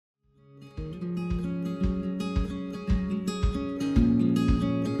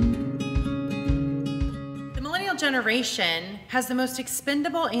generation has the most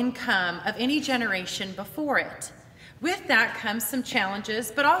expendable income of any generation before it. With that comes some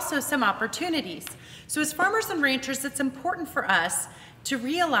challenges, but also some opportunities. So as farmers and ranchers, it's important for us to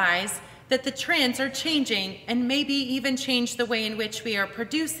realize that the trends are changing and maybe even change the way in which we are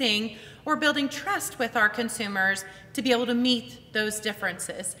producing or building trust with our consumers to be able to meet those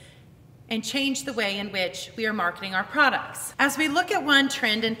differences and change the way in which we are marketing our products. As we look at one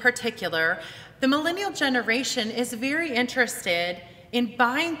trend in particular, the millennial generation is very interested in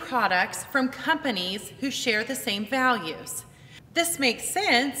buying products from companies who share the same values. This makes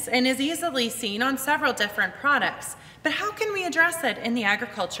sense and is easily seen on several different products, but how can we address it in the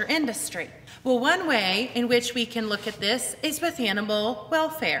agriculture industry? Well, one way in which we can look at this is with animal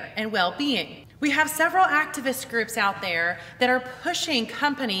welfare and well-being. We have several activist groups out there that are pushing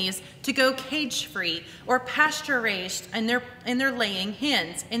companies to go cage-free or pasture-raised in their laying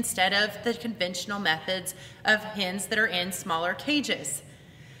hens instead of the conventional methods of hens that are in smaller cages.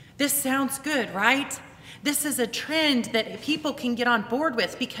 This sounds good, right? This is a trend that people can get on board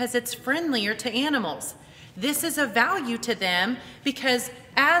with because it's friendlier to animals. This is a value to them because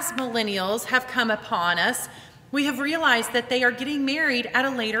as millennials have come upon us, we have realized that they are getting married at a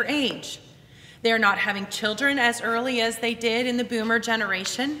later age. They are not having children as early as they did in the boomer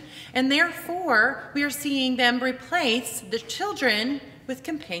generation, and therefore we are seeing them replace the children with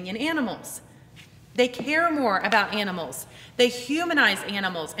companion animals. They care more about animals. They humanize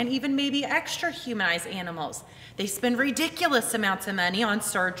animals and even maybe extra humanize animals. They spend ridiculous amounts of money on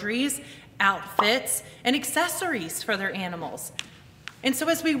surgeries, outfits, and accessories for their animals. And so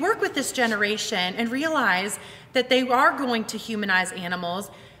as we work with this generation and realize that they are going to humanize animals,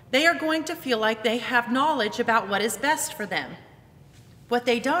 they are going to feel like they have knowledge about what is best for them. What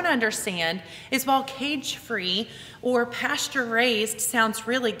they don't understand is while cage-free or pasture-raised sounds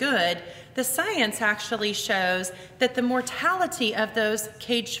really good, the science actually shows that the mortality of those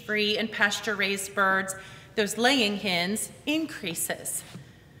cage-free and pasture-raised birds, those laying hens, increases.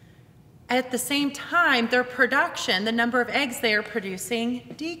 At the same time, their production, the number of eggs they are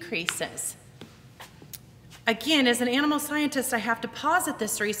producing, decreases. Again, as an animal scientist, I have to posit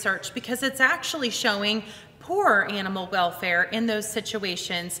this research because it's actually showing poorer animal welfare in those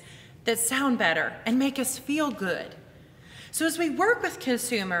situations that sound better and make us feel good. So as we work with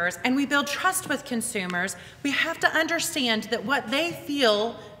consumers and we build trust with consumers, we have to understand that what they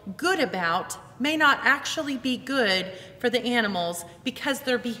feel good about may not actually be good for the animals because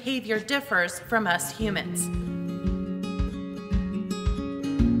their behavior differs from us humans.